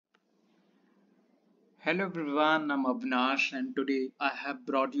Hello everyone, I'm Avnash and today I have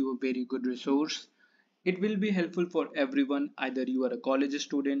brought you a very good resource. It will be helpful for everyone, either you are a college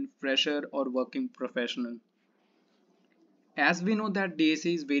student, fresher or working professional. As we know that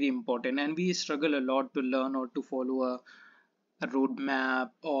DSA is very important and we struggle a lot to learn or to follow a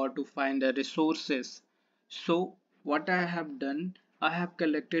roadmap or to find the resources. So what I have done, I have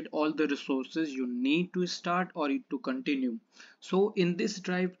collected all the resources you need to start or to continue. So in this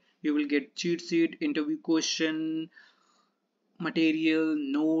drive, you will get cheat sheet, interview question, material,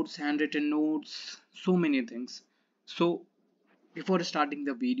 notes, handwritten notes, so many things. So before starting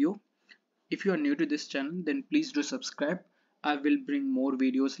the video, if you are new to this channel, then please do subscribe. I will bring more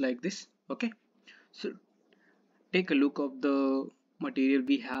videos like this. Okay, so take a look of the material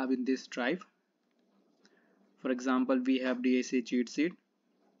we have in this drive. For example, we have DSA cheat sheet.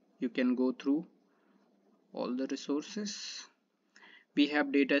 You can go through all the resources. We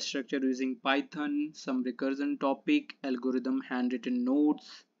have data structure using Python, some recursion topic, algorithm, handwritten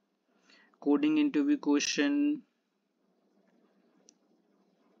notes, coding interview question.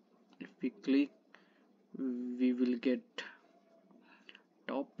 If we click, we will get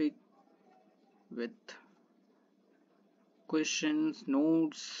topic with questions,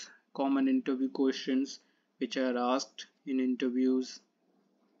 notes, common interview questions which are asked in interviews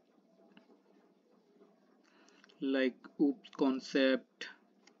like oops concept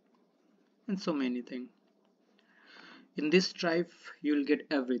and so many things. In this drive you'll get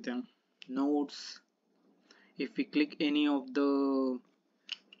everything. Notes. If we click any of the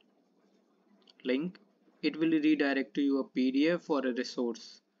link, it will redirect to your PDF or a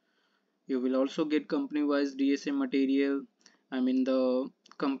resource. You will also get company wise DSA material. I mean the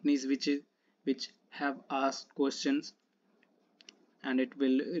companies which have asked questions, and it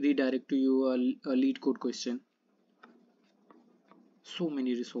will redirect to you a lead code question. So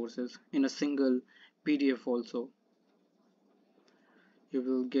many resources in a single PDF. Also you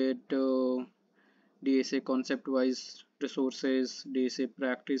will get DSA concept wise resources, DSA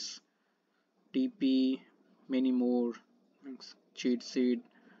practice, TP, many more. Cheat sheet,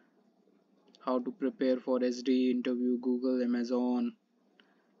 how to prepare for SD interview, Google, Amazon,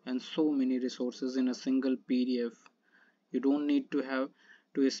 and so many resources in a single PDF. You don't need to have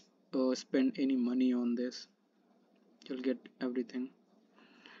to spend any money on this. You'll get everything.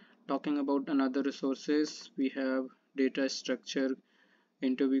 Talking about another resources, we have data structure,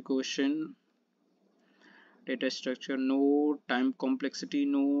 interview question, data structure node, time complexity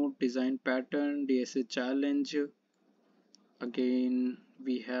node, design pattern, DSA challenge. Again,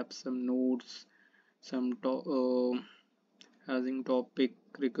 we have some nodes, some housing topic,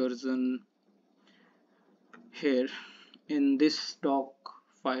 recursion. Here in this doc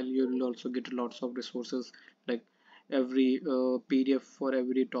file you will also get lots of resources, like every PDF for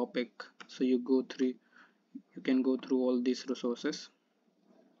every topic. So you can go through all these resources.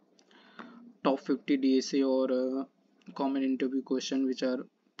 Top 50 DSA or common interview question, which are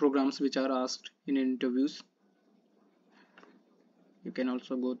programs which are asked in interviews. You can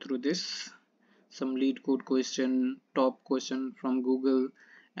also go through this. Some lead code question, top question from Google,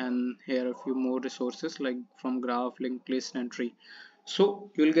 and here a few more resources like from graph, linked list, and tree.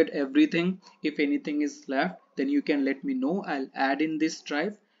 So you'll get everything. If anything is left, then you can let me know. I'll add in this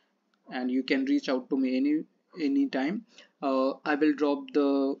drive and you can reach out to me anytime. I will drop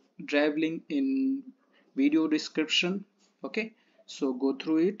the drive link in video description. Okay, so go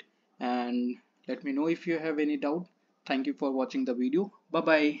through it and let me know if you have any doubt. Thank you for watching the video. Bye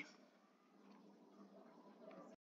bye.